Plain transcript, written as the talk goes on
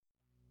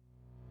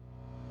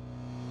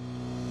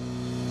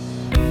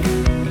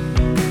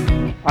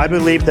I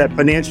believe that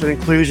financial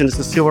inclusion is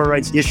the civil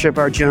rights issue of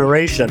our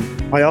generation.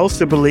 I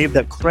also believe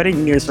that credit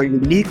unions are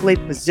uniquely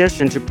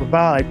positioned to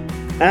provide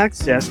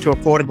access to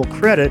affordable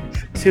credit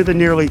to the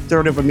nearly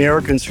third of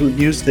Americans who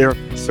use their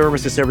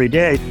services every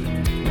day.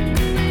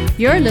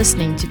 You're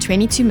listening to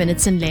 22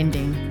 Minutes in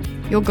Lending,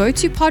 your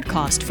go-to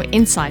podcast for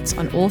insights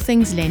on all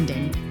things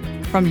lending,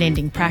 from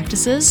lending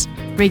practices,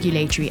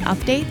 regulatory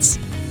updates,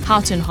 how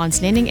to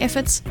enhance lending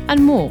efforts,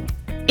 and more.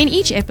 In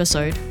each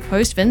episode,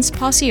 host Vince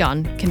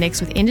Passion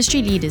connects with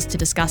industry leaders to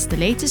discuss the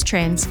latest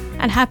trends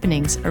and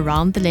happenings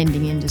around the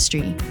lending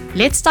industry.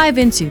 Let's dive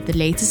into the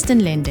latest in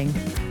lending.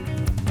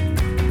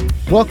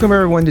 Welcome,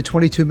 everyone, to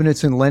 22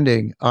 Minutes in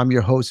Lending. I'm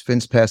your host,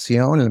 Vince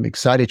Passion, and I'm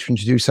excited to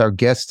introduce our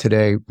guest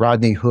today,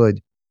 Rodney Hood,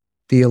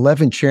 the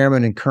 11th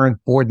chairman and current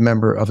board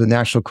member of the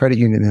National Credit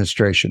Union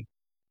Administration.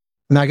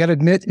 And I got to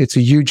admit, it's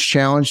a huge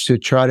challenge to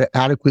try to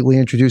adequately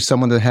introduce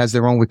someone that has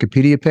their own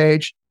Wikipedia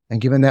page. And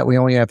given that we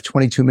only have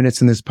 22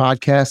 minutes in this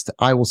podcast,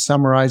 I will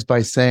summarize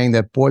by saying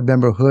that board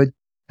member Hood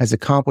has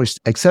accomplished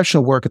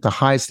exceptional work at the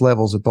highest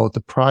levels of both the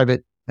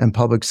private and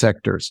public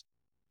sectors.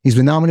 He's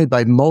been nominated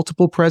by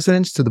multiple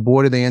presidents to the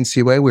board of the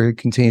NCUA, where he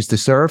continues to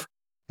serve,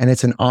 and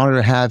it's an honor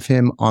to have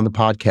him on the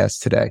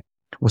podcast today.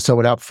 Well, so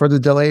without further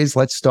delays,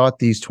 let's start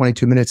these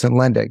 22 minutes in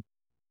lending.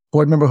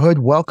 Board member Hood,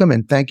 welcome,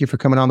 and thank you for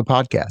coming on the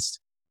podcast.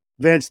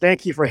 Vince,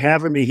 thank you for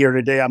having me here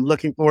today. I'm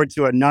looking forward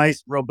to a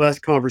nice,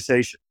 robust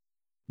conversation.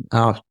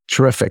 Oh,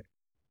 terrific.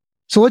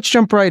 So let's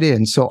jump right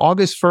in. So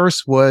August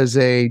 1st was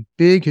a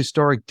big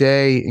historic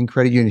day in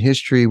credit union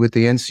history with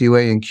the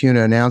NCUA and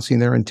CUNA announcing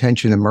their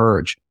intention to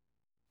merge.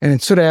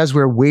 And sort of as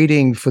we're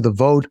waiting for the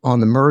vote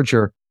on the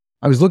merger,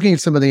 I was looking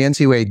at some of the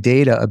NCUA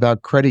data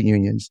about credit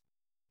unions,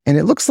 and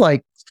it looks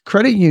like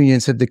credit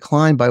unions have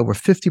declined by over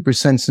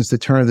 50% since the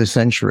turn of the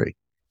century.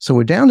 So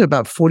we're down to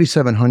about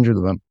 4,700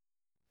 of them.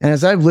 And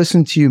as I've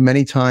listened to you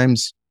many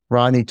times,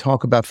 Rodney,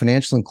 talk about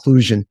financial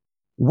inclusion,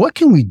 what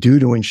can we do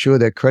to ensure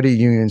that credit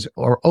unions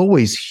are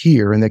always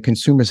here and that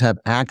consumers have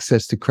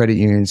access to credit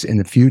unions in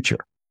the future?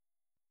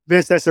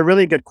 Vince, that's a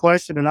really good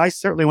question. And I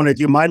certainly want to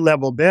do my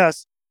level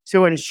best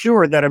to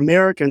ensure that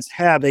Americans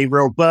have a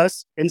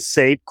robust and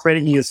safe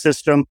credit union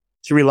system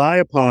to rely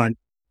upon.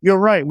 You're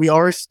right. We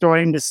are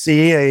starting to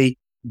see a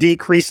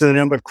decrease in the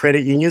number of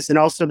credit unions, and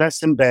also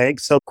that's in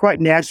banks. So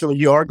quite naturally,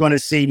 you are going to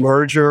see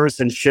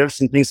mergers and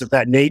shifts and things of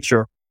that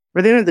nature. But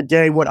at the end of the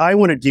day, what I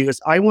want to do is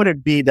I want to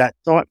be that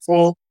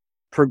thoughtful,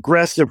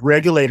 progressive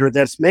regulator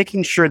that's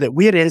making sure that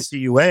we at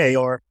NCUA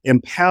are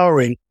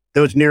empowering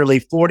those nearly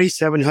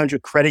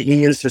 4,700 credit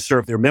unions to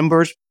serve their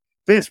members.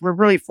 Vince, we're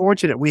really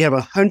fortunate. We have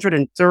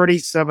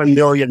 137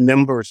 million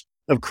members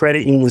of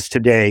credit unions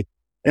today.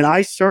 And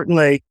I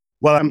certainly,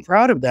 well, I'm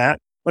proud of that,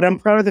 but I'm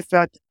proud of the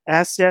fact that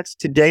assets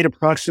to date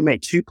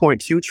approximate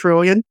 2.2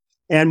 trillion.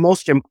 And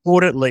most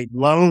importantly,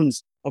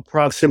 loans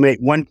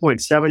approximate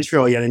 1.7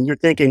 trillion. And you're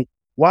thinking,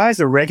 why is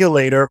a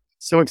regulator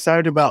so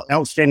excited about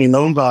outstanding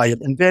loan volume?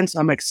 And Vince,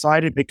 I'm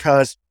excited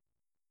because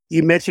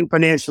you mentioned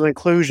financial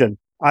inclusion.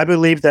 I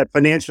believe that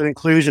financial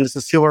inclusion is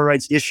the civil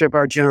rights issue of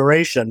our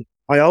generation.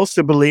 I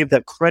also believe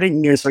that credit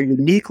unions are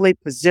uniquely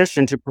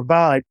positioned to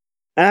provide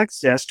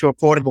access to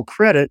affordable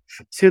credit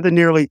to the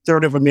nearly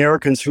third of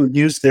Americans who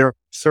use their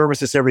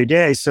services every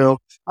day. So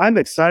I'm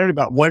excited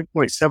about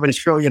 1.7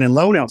 trillion in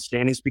loan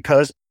outstandings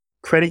because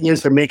credit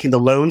unions are making the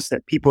loans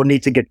that people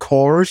need to get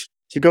cars,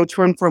 to go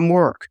to and from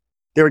work.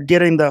 They're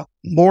getting the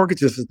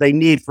mortgages that they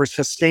need for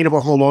sustainable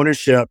home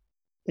ownership.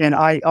 And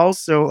I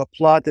also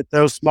applaud that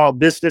those small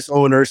business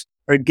owners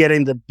are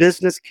getting the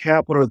business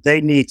capital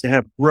they need to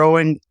have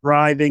growing,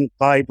 thriving,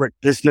 vibrant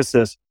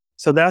businesses.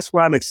 So that's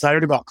why I'm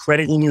excited about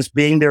credit unions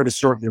being there to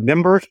serve their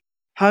members.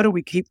 How do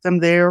we keep them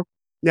there?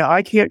 Now,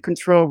 I can't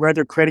control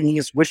whether credit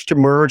unions wish to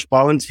merge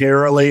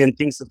voluntarily and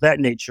things of that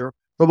nature.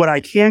 But what I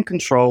can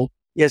control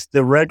is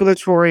the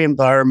regulatory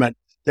environment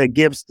that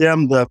gives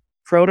them the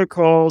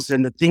protocols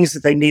and the things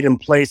that they need in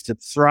place to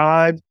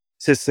thrive,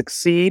 to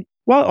succeed,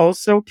 while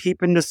also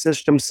keeping the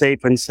system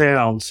safe and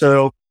sound.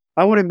 So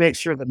I want to make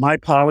sure that my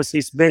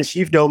policies, Vince,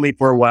 you've known me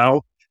for a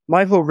while,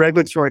 my whole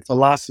regulatory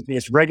philosophy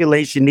is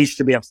regulation needs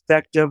to be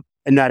effective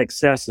and not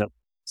excessive.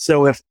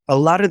 So if a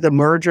lot of the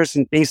mergers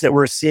and things that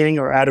we're seeing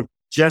are out of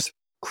just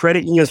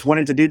credit unions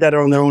wanting to do that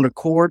on their own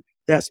accord,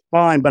 that's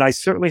fine. But I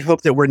certainly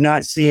hope that we're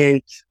not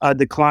seeing a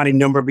declining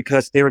number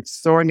because they're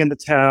throwing in the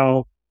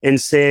towel and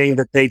saying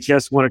that they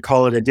just want to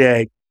call it a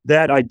day.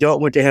 That I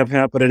don't want to have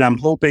happen. And I'm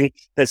hoping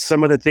that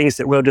some of the things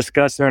that we'll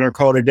discuss on our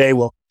call today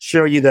will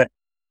show you that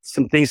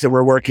some things that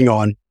we're working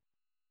on.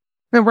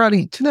 Now,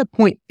 Rodney, to that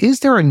point,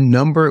 is there a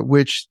number at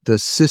which the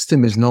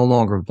system is no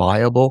longer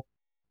viable?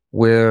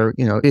 Where,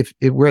 if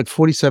we're at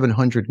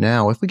 4,700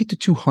 now, if we get to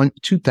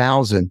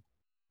 2,000,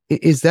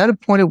 is that a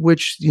point at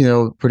which,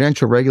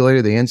 prudential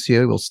regulator, the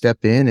NCUA, will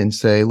step in and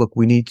say, look,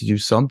 we need to do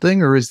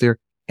something? Or is there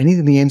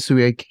anything the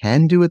NCUA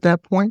can do at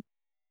that point?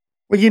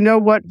 Well, you know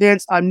what,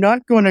 Vince? I'm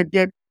not going to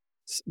get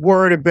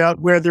worried about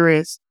whether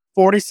it's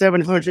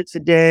 4,700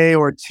 today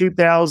or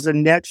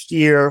 2,000 next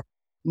year.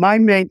 My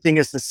main thing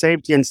is the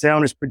safety and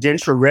soundness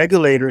prudential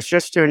regulators,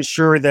 just to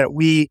ensure that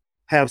we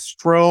have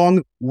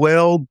strong,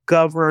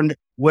 well-governed,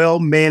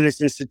 well-managed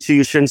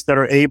institutions that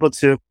are able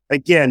to,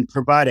 again,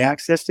 provide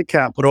access to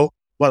capital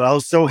while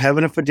also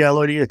having a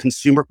fidelity to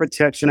consumer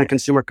protection and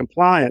consumer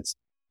compliance.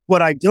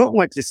 What I don't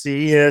want to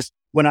see is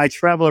when I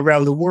travel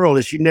around the world,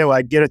 as you know,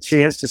 I get a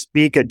chance to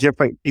speak at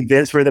different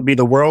events, whether it be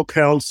the World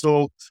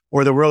Council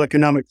or the World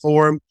Economic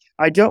Forum.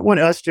 I don't want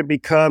us to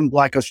become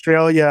like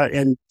Australia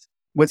and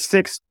with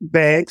 6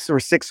 banks or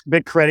 6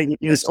 big credit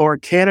unions, or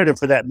Canada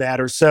for that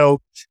matter.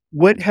 So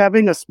would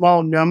having a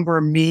small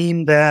number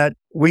mean that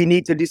we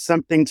need to do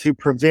something to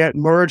prevent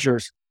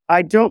mergers?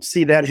 I don't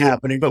see that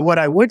happening. But what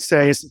I would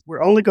say is if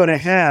we're only going to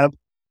have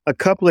a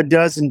couple of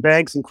dozen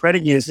banks and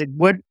credit unions, it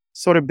would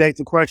sort of beg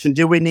the question,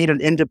 do we need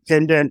an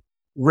independent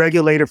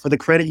regulator for the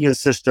credit union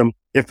system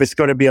if it's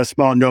going to be a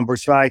small number?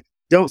 So I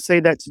don't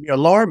say that to be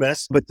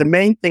alarmist, but the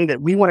main thing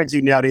that we want to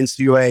do now at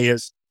NCUA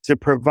is to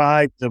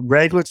provide the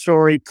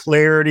regulatory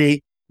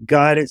clarity,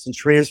 guidance, and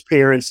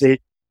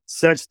transparency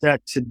such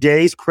that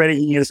today's credit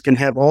unions can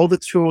have all the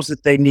tools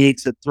that they need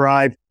to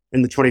thrive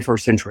in the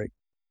 21st century.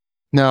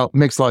 Now,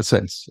 makes a lot of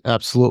sense.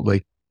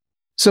 Absolutely.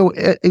 So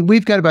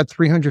we've got about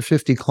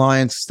 350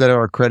 clients that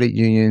are credit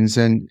unions.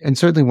 And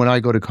certainly when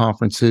I go to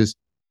conferences,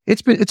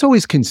 it's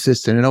always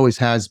consistent and always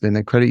has been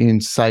that credit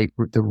unions cite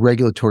the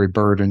regulatory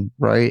burden,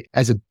 right,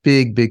 as a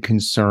big, big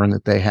concern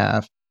that they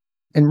have.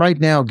 And right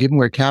now, given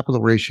where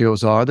capital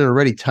ratios are, they're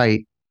already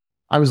tight.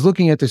 I was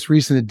looking at this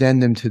recent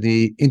addendum to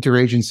the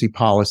interagency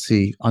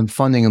policy on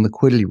funding and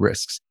liquidity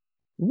risks.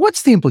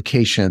 What's the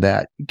implication of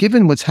that?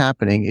 Given what's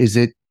happening, is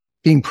it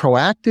being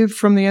proactive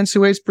from the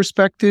NCUA's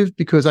perspective?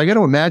 Because I got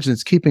to imagine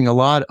it's keeping a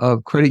lot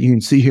of credit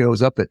union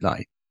CEOs up at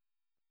night.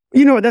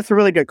 You know, that's a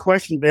really good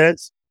question,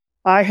 Vince.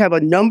 I have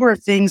a number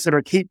of things that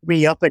are keeping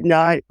me up at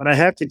night, but I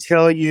have to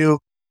tell you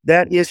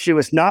that issue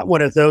is not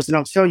one of those, and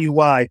I'll tell you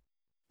why.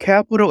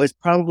 Capital is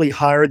probably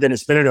higher than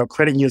it's been in our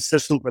credit union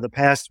system for the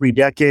past 3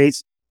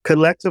 decades.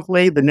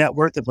 Collectively, the net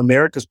worth of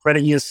America's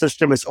credit union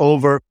system is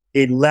over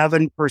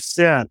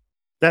 11%.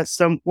 That's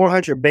some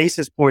 400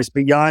 basis points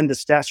beyond the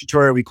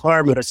statutory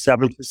requirement of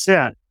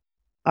 7%.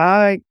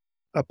 I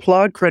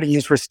applaud credit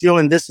unions for still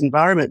in this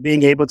environment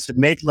being able to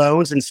make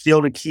loans and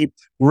still to keep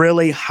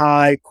really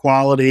high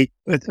quality,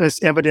 as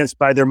evidenced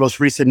by their most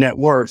recent net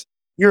worth.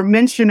 You're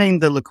mentioning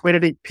the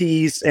liquidity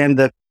piece and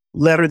the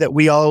letter that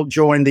we all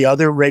joined the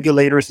other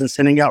regulators in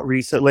sending out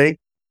recently.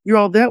 You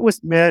all, that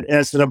was met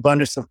as an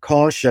abundance of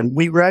caution.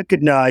 We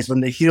recognize on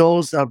the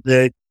heels of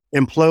the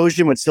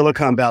implosion with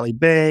Silicon Valley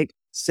Bank,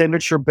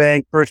 Signature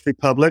Bank, First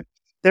Republic,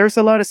 there's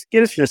a lot of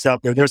skittishness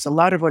out there. There's a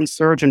lot of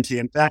uncertainty.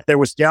 In fact, there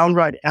was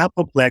downright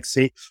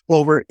apoplexy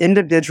over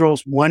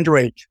individuals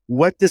wondering,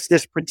 what does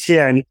this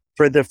portend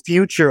for the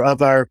future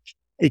of our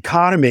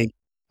economy?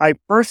 I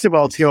first of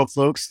all tell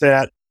folks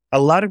that a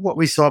lot of what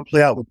we saw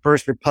play out with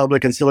First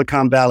Republic and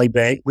Silicon Valley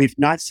Bank, we've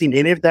not seen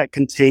any of that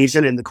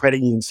contagion in the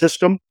credit union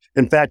system.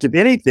 In fact, if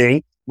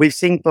anything, we've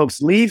seen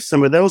folks leave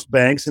some of those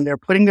banks and they're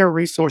putting their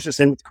resources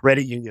in with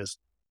credit unions.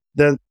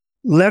 The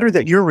letter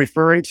that you're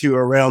referring to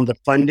around the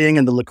funding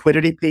and the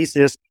liquidity piece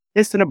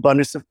it's an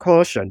abundance of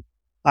caution.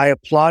 I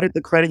applauded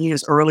the credit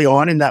unions early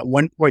on in that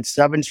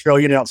 1.7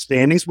 trillion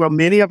outstandings. Well,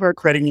 many of our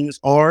credit unions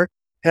are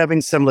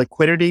having some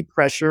liquidity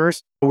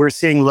pressures. We're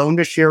seeing loan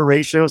to share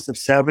ratios of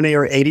 70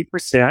 or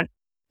 80%.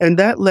 And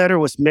that letter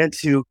was meant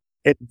to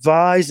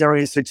advise our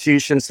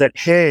institutions that,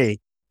 hey,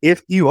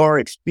 if you are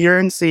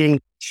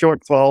experiencing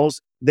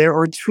shortfalls, there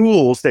are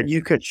tools that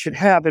you should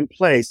have in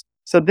place.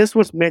 So this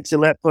was meant to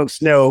let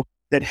folks know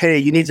that, hey,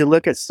 you need to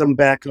look at some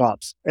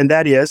backups. And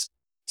that is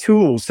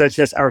tools such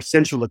as our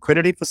central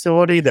liquidity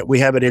facility that we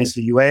have at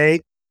NCUA.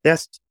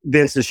 That's,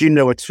 Vince, as you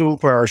know, a tool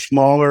for our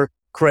smaller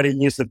credit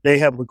unions if they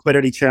have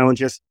liquidity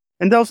challenges.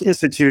 And those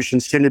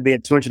institutions tend to be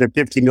at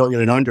 250 million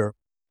and under.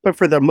 But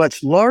for the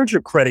much larger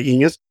credit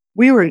unions,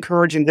 we were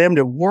encouraging them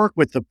to work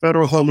with the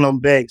Federal Home Loan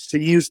Banks to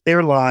use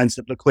their lines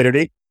of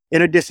liquidity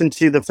in addition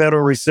to the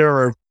Federal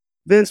Reserve.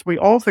 Vince, we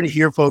often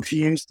hear folks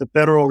use the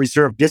Federal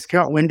Reserve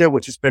discount window,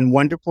 which has been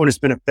wonderful and has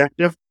been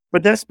effective,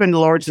 but that's been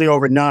largely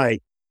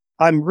overnight.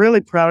 I'm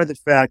really proud of the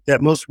fact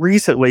that most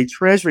recently,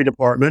 Treasury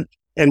Department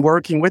and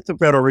working with the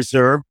Federal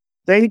Reserve,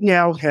 they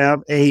now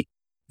have a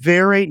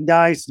very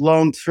nice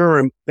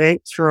long-term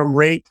bank term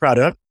rate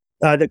product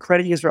that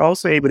credit unions are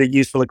also able to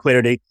use for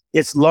liquidity.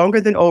 It's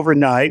longer than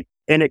overnight,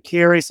 and it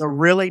carries a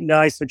really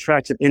nice,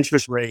 attractive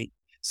interest rate.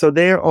 So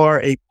there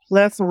are a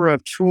plethora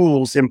of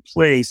tools in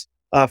place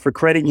for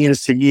credit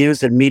unions to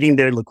use in meeting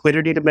their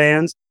liquidity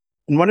demands.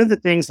 And one of the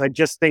things I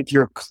just think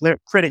your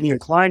credit union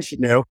clients should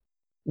know,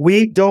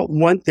 we don't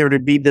want there to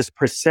be this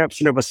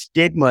perception of a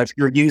stigma if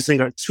you're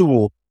using a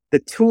tool. The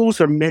tools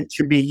are meant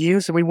to be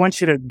used, and we want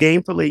you to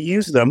gainfully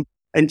use them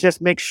and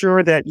just make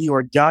sure that you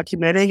are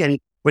documenting. And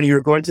when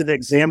you're going to the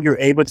exam, you're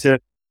able to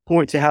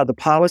point to how the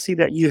policy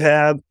that you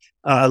have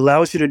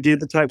allows you to do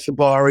the types of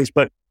borrowings.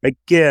 But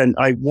again,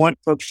 I want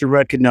folks to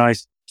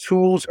recognize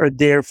tools are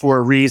there for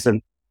a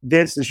reason.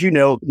 Vince, as you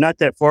know, not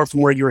that far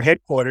from where you're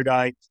headquartered,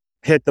 I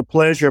had the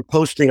pleasure of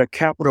hosting a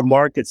capital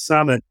markets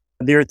summit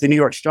there at the New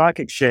York Stock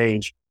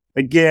Exchange.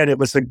 Again, it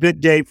was a good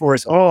day for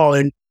us all.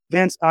 And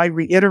Vince, I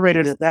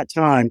reiterated at that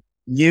time,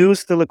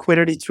 use the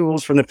liquidity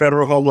tools from the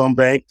Federal Home Loan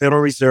Bank,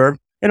 Federal Reserve.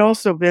 And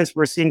also, Vince,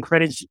 we're seeing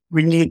credit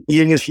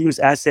unions use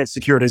asset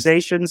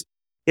securitizations,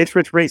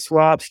 interest rate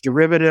swaps,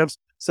 derivatives.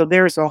 So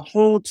there's a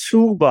whole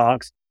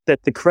toolbox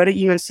that the credit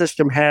union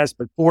system has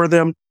before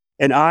them.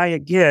 And I,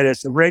 again,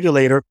 as a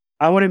regulator,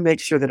 I want to make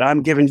sure that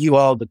I'm giving you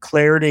all the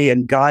clarity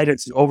and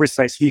guidance and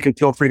oversight so you can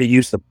feel free to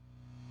use them.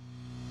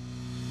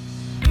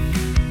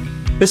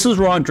 This is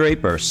Ron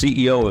Draper,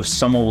 CEO of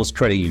Summerl's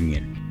Credit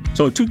Union.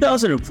 So in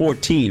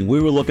 2014,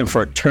 we were looking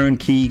for a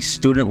turnkey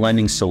student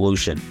lending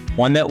solution,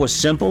 one that was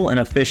simple and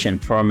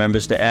efficient for our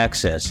members to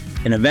access.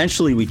 And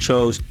eventually we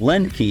chose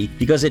LendKey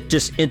because it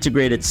just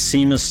integrated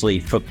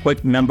seamlessly for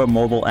quick member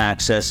mobile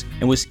access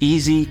and was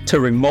easy to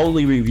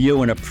remotely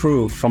review and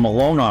approve from a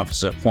loan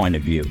officer point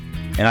of view.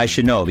 And I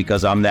should know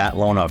because I'm that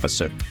loan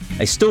officer.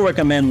 I still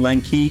recommend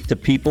LendKey to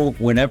people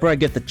whenever I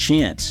get the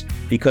chance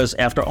because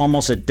after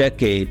almost a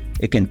decade,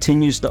 it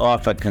continues to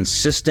offer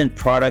consistent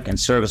product and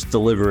service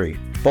delivery,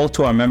 both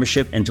to our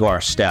membership and to our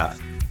staff.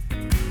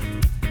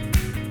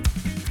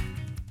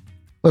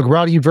 Look,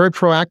 Rodney, you're very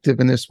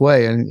proactive in this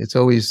way, and it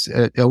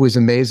always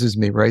amazes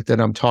me, right, that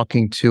I'm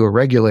talking to a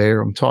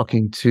regulator, I'm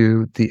talking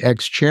to the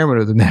ex-chairman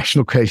of the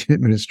National Credit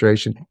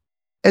Administration.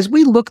 As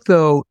we look,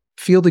 though,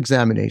 field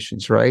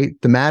examinations, right,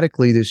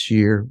 thematically this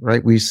year,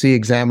 right, we see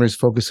examiners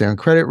focusing on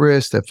credit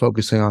risk, they're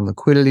focusing on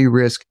liquidity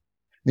risk,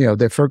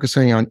 they're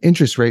focusing on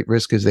interest rate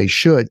risk as they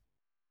should.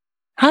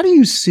 How do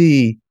you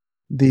see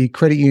the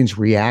credit unions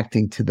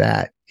reacting to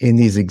that in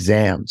these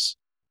exams?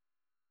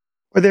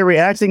 Well, they're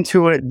reacting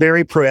to it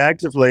very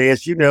proactively.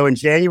 As you know, in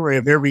January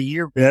of every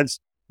year, Vince,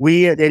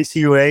 we at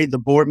NCUA, the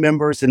board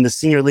members and the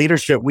senior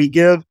leadership, we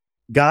give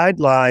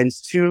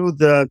guidelines to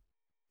the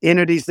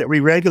entities that we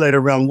regulate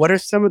around what are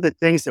some of the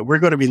things that we're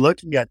going to be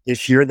looking at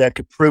this year that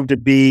could prove to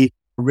be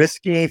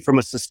risky from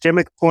a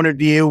systemic point of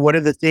view. What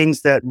are the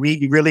things that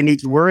we really need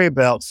to worry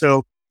about?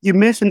 So you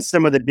mentioned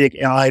some of the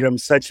big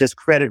items such as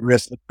credit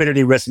risk,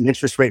 liquidity risk, and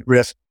interest rate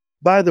risk.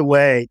 By the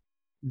way,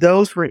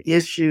 those were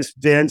issues,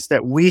 Vince,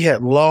 that we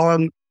had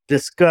long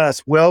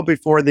discussed well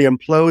before the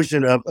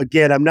implosion of,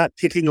 again, I'm not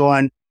picking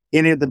on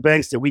any of the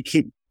banks that we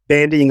keep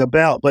bandying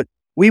about, but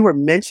we were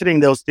mentioning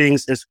those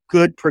things as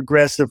good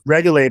progressive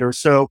regulators.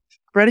 So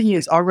credit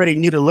unions already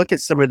knew to look at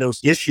some of those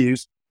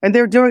issues, and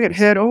they're doing it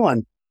head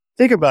on.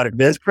 Think about it,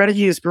 Vince. Credit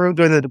unions grew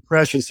during the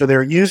Depression, so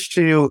they're used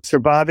to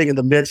surviving in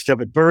the midst of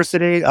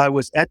adversity. I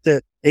was at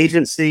the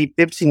agency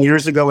 15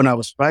 years ago when I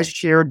was vice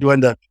chair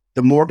during the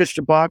mortgage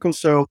debacle.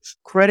 So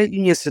credit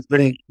unions have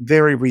been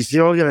very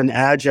resilient and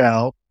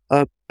agile.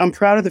 I'm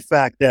proud of the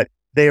fact that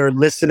they are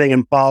listening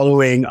and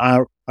following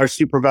our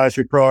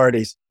supervisory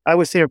priorities. I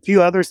would say a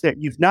few others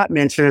that you've not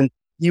mentioned.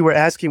 You were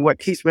asking what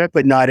keeps me up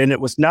at night, and it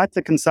was not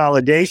the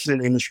consolidation in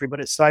the industry, but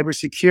it's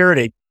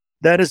cybersecurity.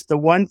 That is the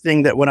one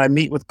thing that when I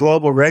meet with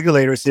global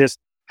regulators is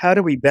how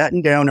do we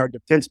batten down our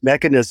defense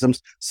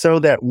mechanisms so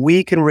that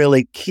we can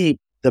really keep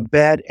the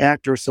bad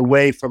actors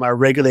away from our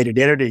regulated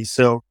entities.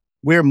 So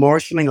we're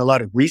marshaling a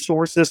lot of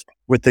resources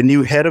with the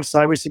new head of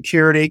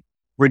cybersecurity.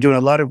 We're doing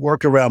a lot of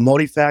work around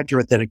multi-factor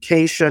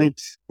authentication.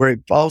 We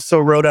also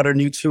wrote out a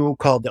new tool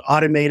called the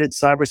Automated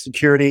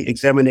Cybersecurity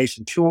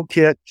Examination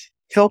Toolkit,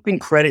 helping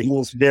credit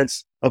unions,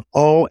 Vince, of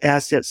all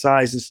asset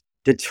sizes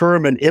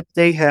determine if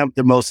they have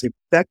the most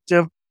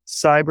effective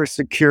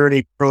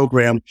cybersecurity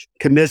program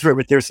commensurate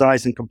with their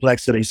size and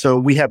complexity. So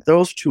we have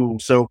those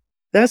tools. So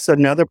that's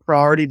another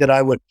priority that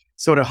I would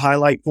sort of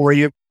highlight for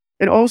you.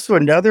 And also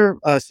another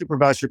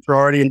supervisory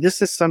priority, and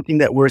this is something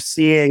that we're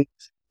seeing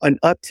an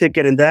uptick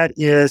in, and that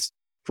is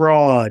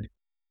fraud,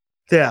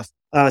 theft,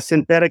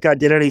 synthetic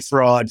identity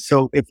fraud.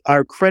 So if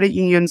our credit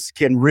unions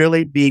can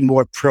really be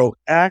more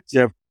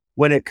proactive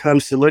when it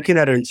comes to looking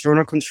at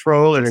internal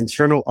control and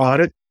internal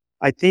audit,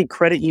 I think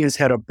credit unions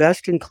had a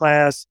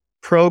best-in-class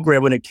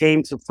program when it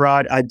came to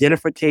fraud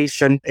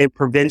identification and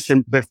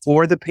prevention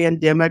before the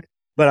pandemic.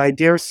 But I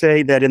dare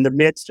say that in the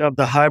midst of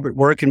the hybrid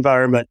work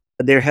environment,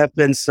 there have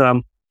been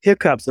some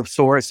hiccups of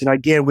sorts. And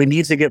again, we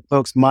need to get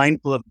folks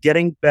mindful of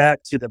getting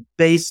back to the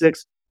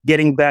basics,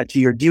 getting back to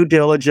your due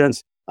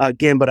diligence.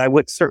 Again, but I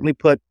would certainly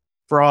put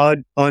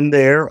fraud on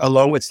there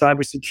along with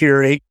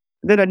cybersecurity.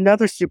 And then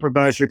another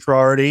supervisory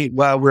priority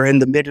while we're in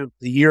the middle of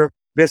the year,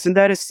 and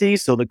that is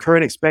CECL, the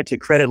current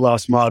expected credit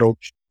loss model.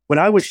 When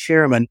I was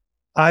chairman,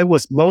 I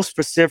was most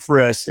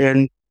vociferous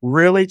in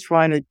really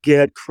trying to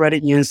get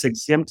credit unions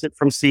exempted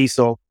from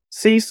CECL.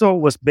 CECL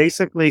was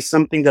basically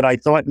something that I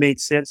thought made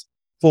sense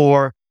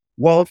for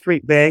Wall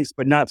Street banks,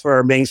 but not for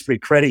our Main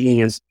Street credit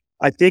unions.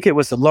 I think it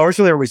was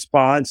largely a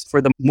response for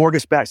the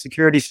mortgage-backed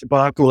securities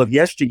debacle of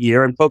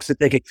yesteryear. And folks are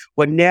thinking,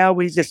 well, now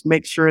we just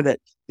make sure that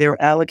they're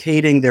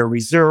allocating their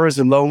reserves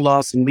and loan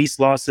loss and lease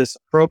losses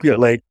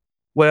appropriately.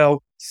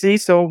 Well,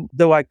 CECL,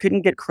 though I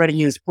couldn't get credit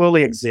unions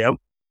fully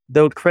exempt,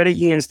 though credit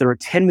unions that are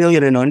 10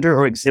 million and under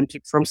are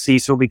exempted from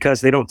CECL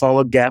because they don't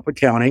follow GAAP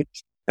accounting.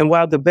 And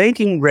while the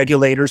banking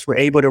regulators were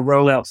able to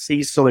roll out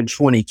CECL in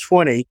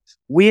 2020,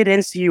 we at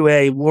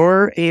NCUA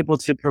were able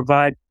to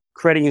provide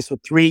credit unions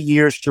with 3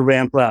 years to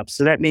ramp up.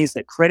 So that means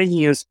that credit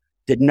unions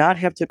did not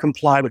have to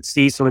comply with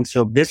CECL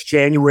until this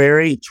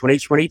January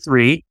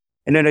 2023.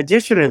 And in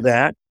addition to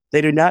that,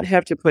 they do not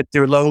have to put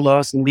their loan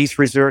loss and lease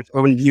reserves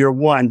on year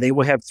one. They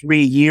will have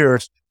 3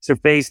 years to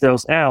phase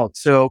those out.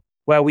 So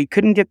while we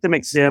couldn't get them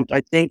exempt,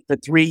 I think the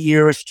 3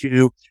 years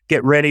to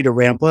get ready to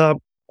ramp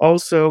up.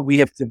 Also, we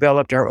have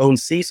developed our own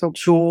CECL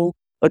tool,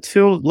 a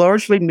tool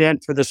largely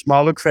meant for the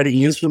smaller credit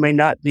unions who may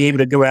not be able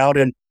to go out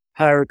and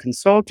hire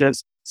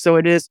consultants. So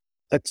it is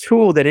a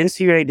tool that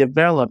NCUA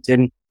developed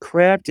and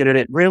crafted, and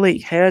it really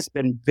has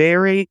been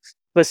very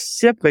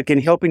specific in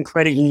helping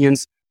credit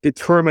unions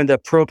determine the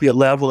appropriate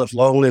level of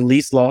loan and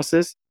lease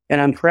losses.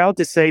 And I'm proud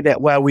to say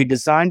that while we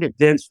designed it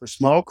then for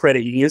small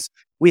credit unions,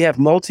 we have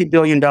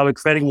multi-billion-dollar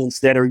credit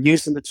unions that are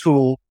using the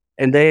tool,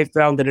 and they have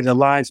found that it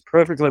aligns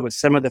perfectly with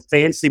some of the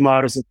fancy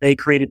models that they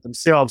created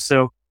themselves.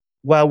 So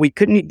while we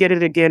couldn't get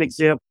it again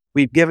exempt,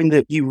 we've given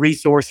you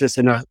resources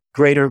and a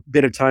greater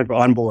bit of time for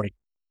onboarding.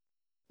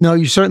 No,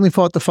 you certainly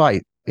fought the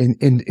fight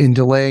in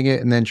delaying it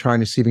and then trying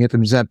to see if we can get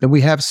them exempt. And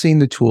we have seen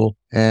the tool,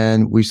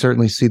 and we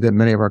certainly see that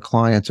many of our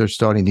clients are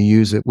starting to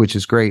use it, which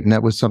is great. And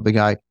that was something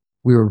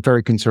we were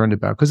very concerned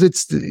about, because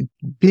it's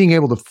being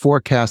able to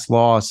forecast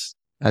loss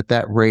at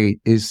that rate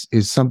is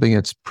something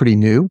that's pretty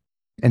new,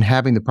 and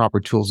having the proper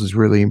tools is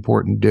really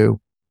important to do.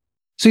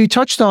 So you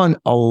touched on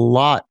a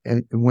lot,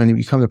 and when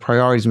you come to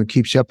priorities and what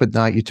keeps you up at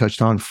night, you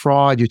touched on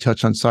fraud, you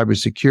touched on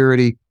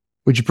cybersecurity,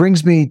 which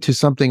brings me to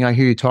something I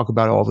hear you talk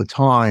about all the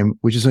time,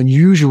 which is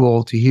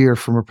unusual to hear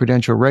from a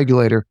prudential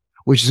regulator,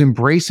 which is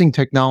embracing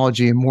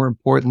technology and, more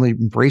importantly,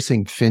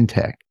 embracing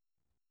fintech.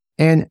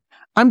 And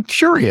I'm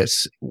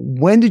curious,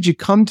 when did you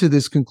come to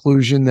this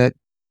conclusion that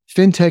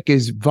fintech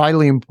is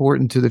vitally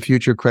important to the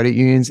future of credit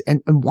unions,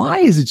 and why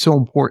is it so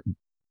important?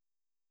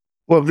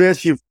 Well,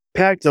 Vince, you've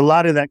packed a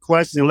lot of that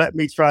question. Let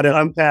me try to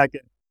unpack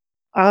it.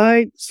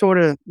 I sort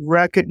of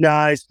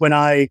recognized when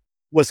I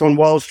was on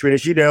Wall Street,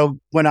 as you know,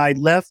 when I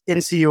left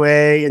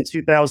NCUA in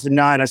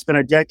 2009, I spent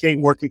a decade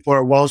working for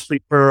a Wall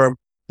Street firm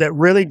that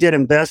really did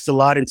invest a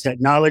lot in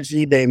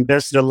technology. They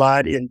invested a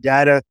lot in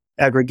data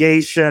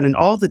aggregation and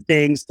all the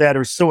things that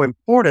are so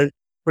important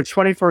for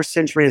 21st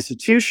century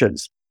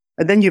institutions.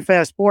 And then you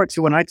fast forward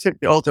to when I took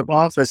the oath of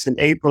office in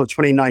April of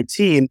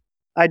 2019,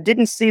 I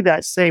didn't see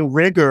that same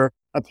rigor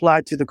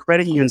applied to the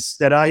credit unions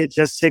that I had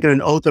just taken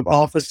an oath of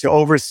office to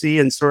oversee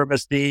and serve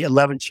as the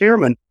 11th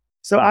chairman.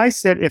 So I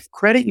said, if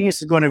credit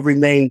unions are going to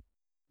remain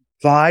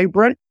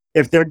vibrant,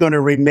 if they're going to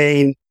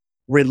remain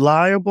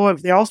reliable,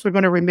 if they're also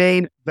going to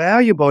remain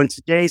valuable in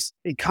today's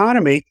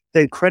economy,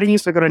 then credit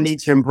unions are going to need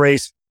to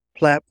embrace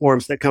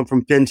platforms that come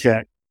from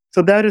fintech.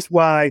 So that is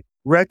why,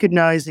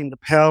 recognizing the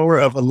power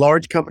of a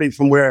large company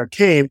from where I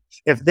came,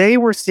 if they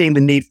were seeing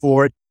the need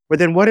for it, but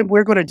then what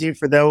we're going to do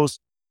for those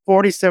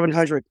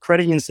 4,700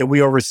 credit unions that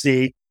we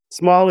oversee,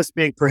 smallest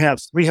being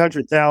perhaps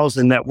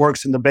 300,000 that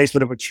works in the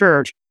basement of a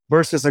church,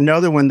 versus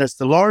another one that's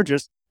the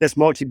largest, that's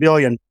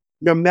multi-billion.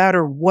 No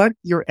matter what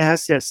your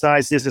asset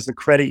size is as a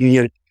credit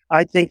union,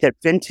 I think that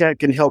fintech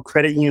can help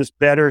credit unions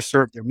better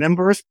serve their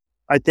members.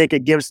 I think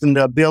it gives them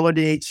the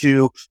ability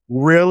to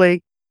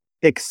really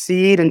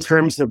exceed in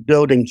terms of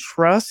building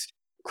trust.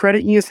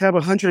 Credit unions have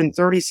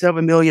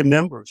 137 million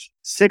members.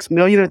 6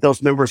 million of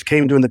those members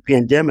came during the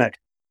pandemic.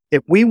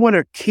 If we want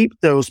to keep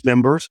those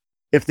members,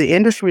 if the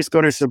industry is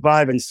going to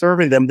survive in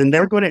serving them, then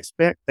they're going to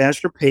expect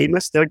faster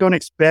payments. They're going to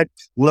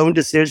expect loan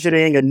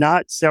decisioning and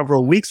not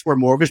several weeks for a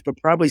mortgage, but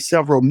probably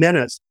several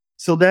minutes.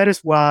 So that is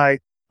why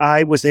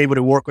I was able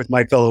to work with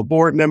my fellow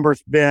board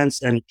members,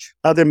 Vince, and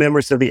other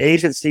members of the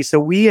agency. So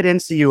we at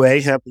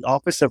NCUA have the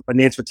Office of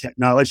Financial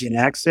Technology and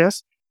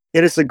Access.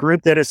 It is a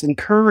group that is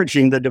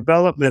encouraging the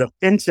development of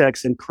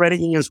fintechs and credit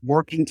unions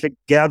working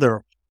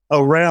together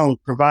around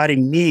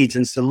providing needs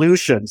and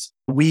solutions.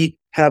 We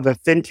have a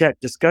fintech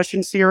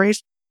discussion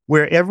series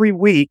where every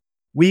week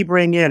we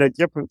bring in a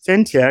different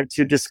fintech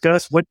to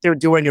discuss what they're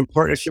doing in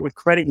partnership with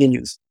credit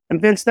unions.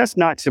 And Vince, that's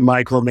not to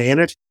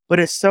micromanage, but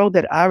it's so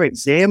that our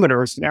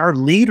examiners and our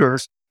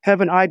leaders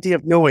have an idea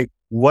of knowing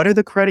what are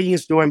the credit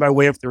unions doing by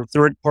way of their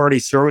third-party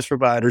service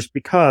providers,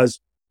 because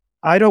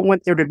I don't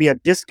want there to be a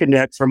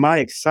disconnect from my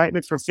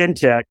excitement for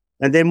fintech.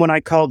 And then when I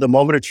call the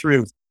moment of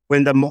truth,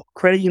 when the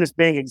credit union is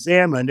being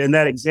examined and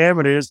that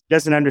examiner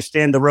doesn't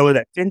understand the role of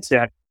that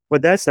fintech, well,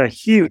 that's a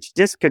huge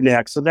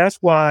disconnect. So that's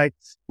why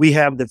we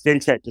have the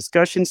fintech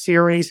discussion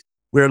series.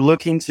 We're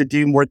looking to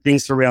do more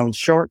things around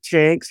Shark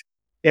Tanks.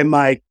 In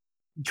my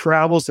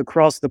travels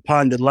across the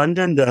pond in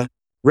London, the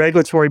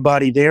regulatory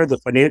body there, the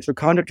Financial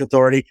Conduct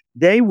Authority,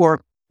 they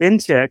work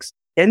fintechs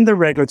in the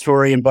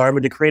regulatory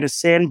environment to create a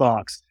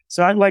sandbox.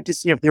 So I'd like to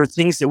see if there are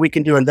things that we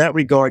can do in that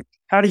regard.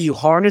 How do you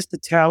harness the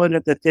talent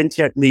of the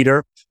fintech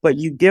leader, but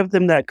you give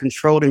them that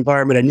controlled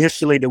environment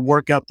initially to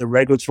work out the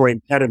regulatory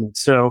impediments?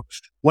 So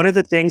one of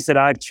the things that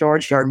I've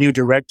charged our new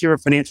director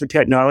of financial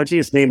technology,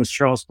 his name is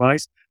Charles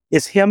Weiss,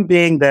 is him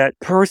being that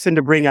person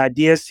to bring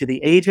ideas to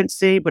the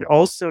agency, but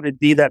also to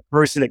be that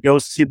person that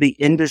goes to the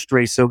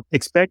industry. So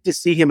expect to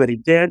see him at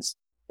events,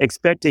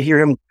 expect to hear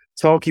him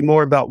talking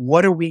more about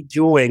what are we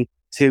doing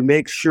to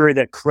make sure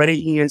that credit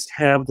unions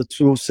have the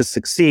tools to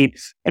succeed.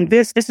 And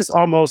this is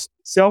almost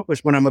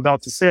selfish what I'm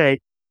about to say.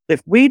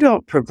 If we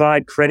don't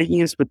provide credit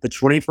unions with the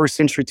 21st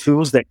century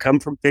tools that come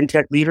from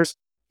fintech leaders,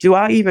 do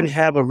I even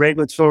have a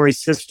regulatory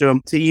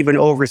system to even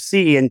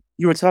oversee? And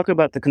you were talking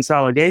about the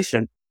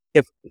consolidation.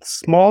 If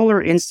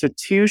smaller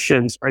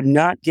institutions are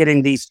not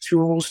getting these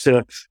tools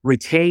to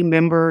retain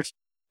members,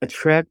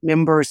 attract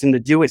members, and to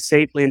do it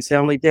safely and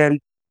soundly, then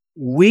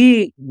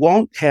we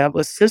won't have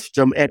a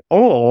system at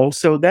all.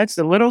 So that's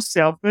a little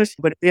selfish,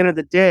 but at the end of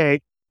the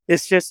day,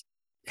 it's just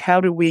how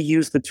do we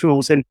use the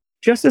tools? And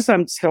just as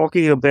I'm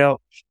talking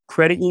about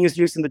credit unions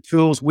using the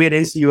tools, we at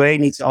NCUA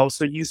need to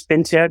also use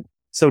fintech.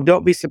 So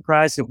don't be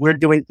surprised if we're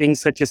doing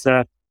things such as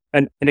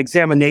an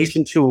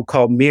examination tool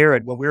called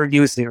Merit, where we're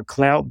using a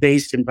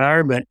cloud-based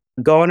environment.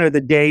 Gone are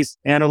the days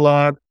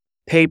analog,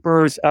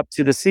 papers up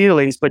to the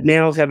ceilings, but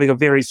now having a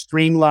very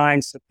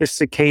streamlined,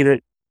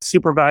 sophisticated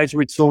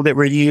supervisory tool that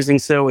we're using.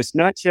 So it's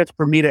not just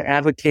for me to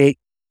advocate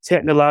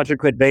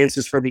technological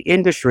advances for the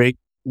industry.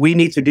 We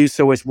need to do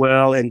so as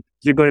well. And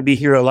you're going to be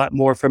hearing a lot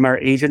more from our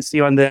agency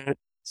on that.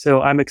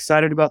 So I'm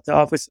excited about the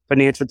Office of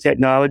Financial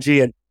Technology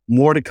and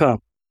more to come.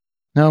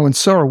 No, and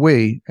so are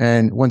we.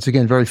 And once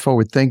again, very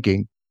forward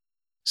thinking.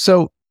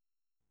 So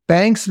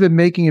banks have been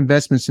making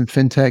investments in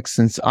fintech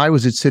since I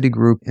was at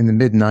Citigroup in the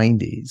mid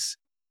 90s.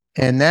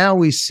 And now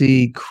we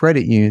see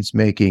credit unions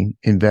making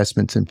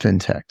investments in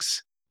fintechs.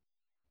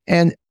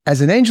 And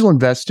as an angel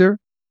investor,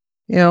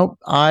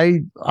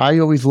 I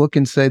always look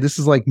and say, this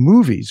is like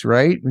movies,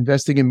 right?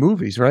 Investing in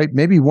movies, right?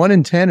 Maybe 1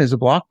 in 10 is a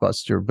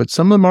blockbuster, but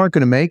some of them aren't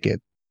going to make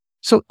it.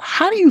 So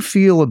how do you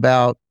feel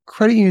about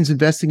credit unions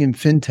investing in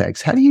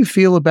fintechs? How do you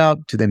feel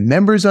about, do the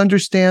members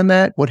understand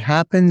that? What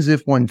happens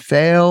if one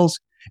fails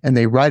and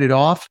they write it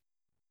off?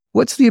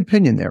 What's the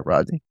opinion there,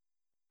 Rodney?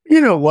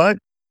 You know what?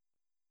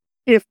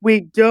 If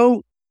we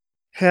don't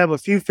have a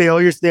few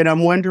failures, then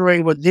I'm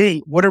wondering,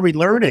 what are we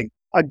learning?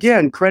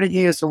 Again, credit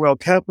unions are well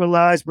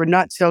capitalized. We're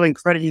not telling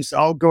credit unions to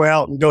all go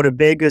out and go to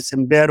Vegas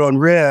and bet on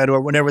red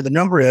or whatever the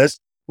number is.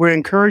 We're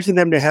encouraging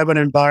them to have an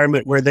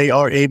environment where they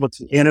are able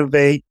to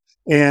innovate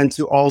and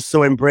to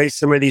also embrace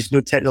some of these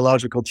new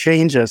technological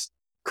changes.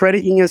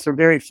 Credit unions are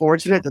very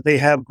fortunate that they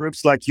have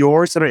groups like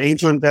yours that are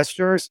angel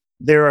investors.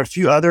 There are a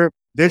few other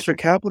venture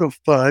capital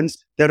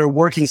funds that are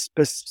working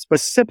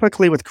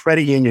specifically with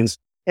credit unions,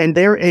 and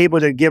they're able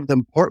to give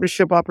them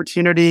partnership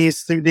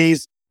opportunities through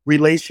these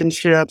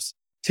relationships.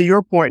 To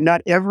your point,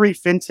 not every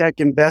fintech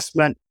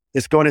investment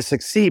is going to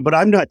succeed, but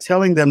I'm not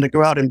telling them to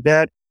go out and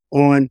bet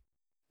on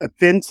a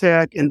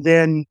fintech and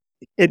then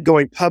it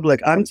going public.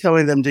 I'm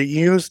telling them to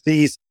use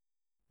these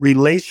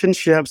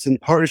relationships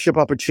and partnership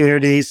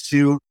opportunities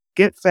to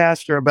get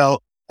faster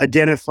about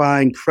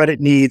identifying credit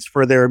needs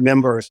for their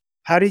members.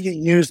 How do you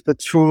use the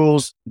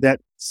tools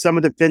that some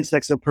of the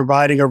fintechs are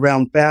providing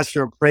around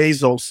faster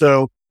appraisal?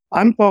 So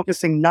I'm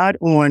focusing not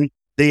on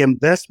the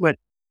investment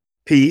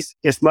piece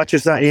as much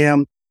as I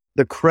am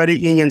the credit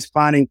unions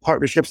finding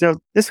partnerships. Now,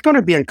 this is going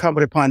to be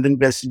incumbent upon them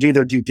to do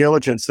their due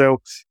diligence.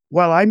 So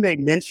while I may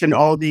mention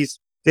all these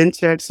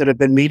fintechs that have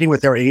been meeting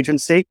with our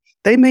agency,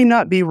 they may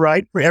not be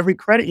right for every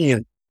credit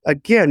union.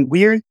 Again,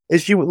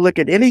 as you would look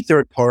at any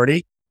third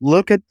party,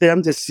 look at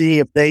them to see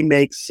if they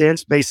make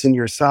sense based on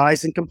your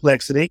size and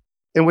complexity.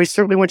 And we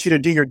certainly want you to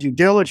do your due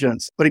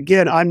diligence. But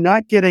again, I'm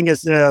not getting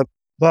as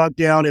bogged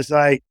down as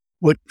I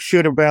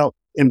should about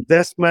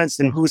investments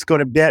and who's going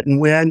to bet and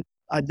when.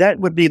 That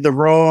would be the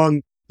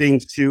wrong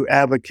things to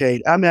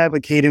advocate. I'm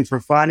advocating for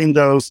finding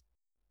those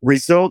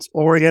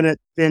results-oriented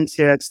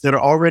fintechs that are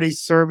already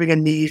serving a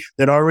niche,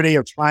 that already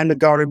are trying to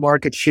garner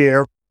market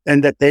share,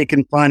 and that they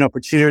can find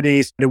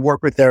opportunities to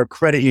work with their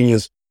credit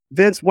unions.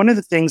 Vince, one of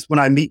the things when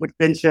I meet with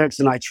fintechs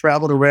and I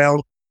traveled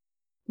around,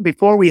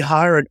 before we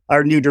hired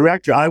our new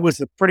director, I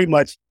was pretty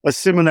much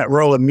assuming that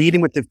role of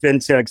meeting with the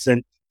fintechs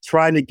and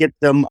trying to get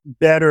them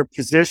better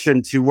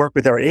positioned to work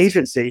with our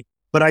agency.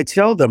 But I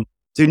tell them,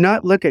 do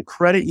not look at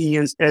credit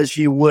unions as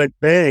you would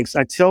banks.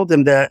 I tell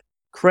them that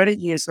credit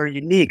unions are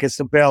unique. It's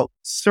about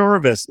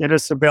service. It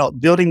is about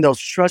building those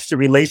trusted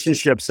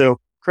relationships. So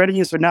credit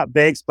unions are not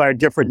banks by a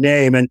different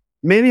name. And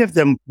many of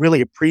them really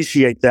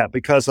appreciate that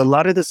because a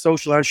lot of the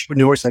social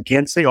entrepreneurs, I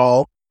can't say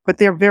all, but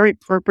they're very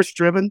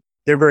purpose-driven.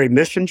 They're very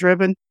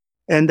mission-driven.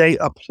 And they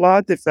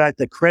applaud the fact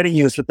that credit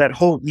unions with that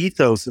whole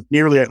ethos of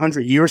nearly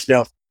 100 years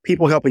now,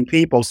 people helping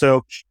people.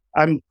 So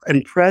I'm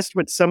impressed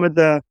with some of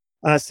the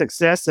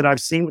success that I've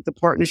seen with the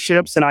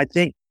partnerships. And I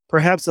think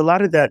perhaps a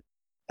lot of that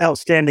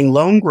outstanding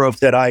loan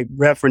growth that I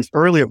referenced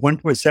earlier,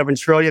 1.7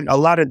 trillion, a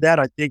lot of that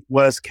I think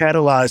was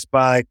catalyzed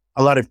by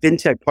a lot of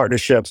fintech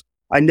partnerships.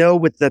 I know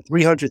with the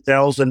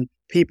 300,000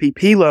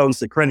 PPP loans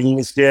that credit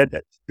unions did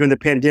during the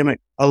pandemic,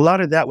 a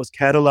lot of that was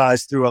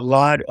catalyzed through a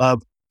lot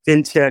of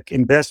fintech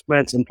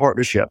investments and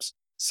partnerships.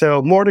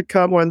 So more to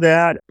come on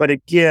that. But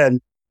again,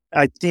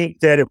 I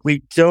think that if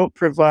we don't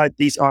provide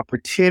these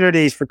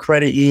opportunities for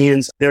credit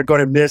unions, they're going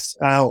to miss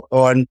out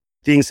on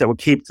things that will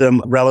keep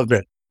them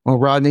relevant. Well,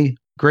 Rodney,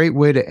 great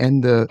way to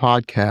end the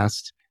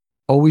podcast.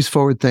 Always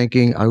forward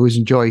thinking. I always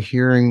enjoy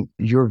hearing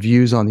your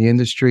views on the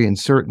industry. And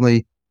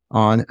certainly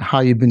on how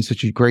you've been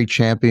such a great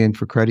champion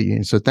for credit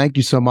unions. So thank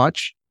you so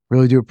much.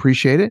 Really do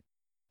appreciate it.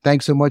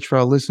 Thanks so much for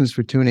our listeners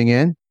for tuning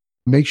in.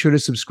 Make sure to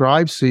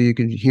subscribe so you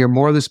can hear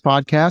more of this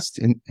podcast,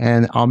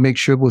 and I'll make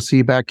sure we'll see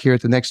you back here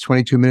at the next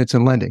 22 Minutes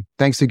in Lending.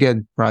 Thanks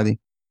again, Rodney.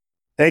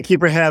 Thank you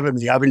for having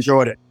me. I've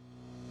enjoyed it.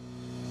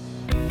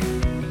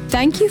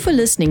 Thank you for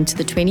listening to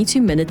the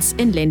 22 Minutes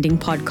in Lending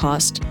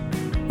podcast.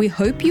 We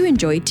hope you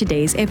enjoyed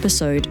today's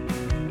episode.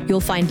 You'll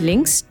find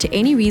links to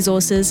any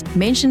resources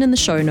mentioned in the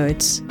show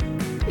notes.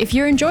 If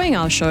you're enjoying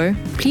our show,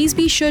 please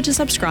be sure to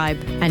subscribe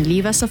and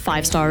leave us a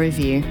 5-star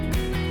review.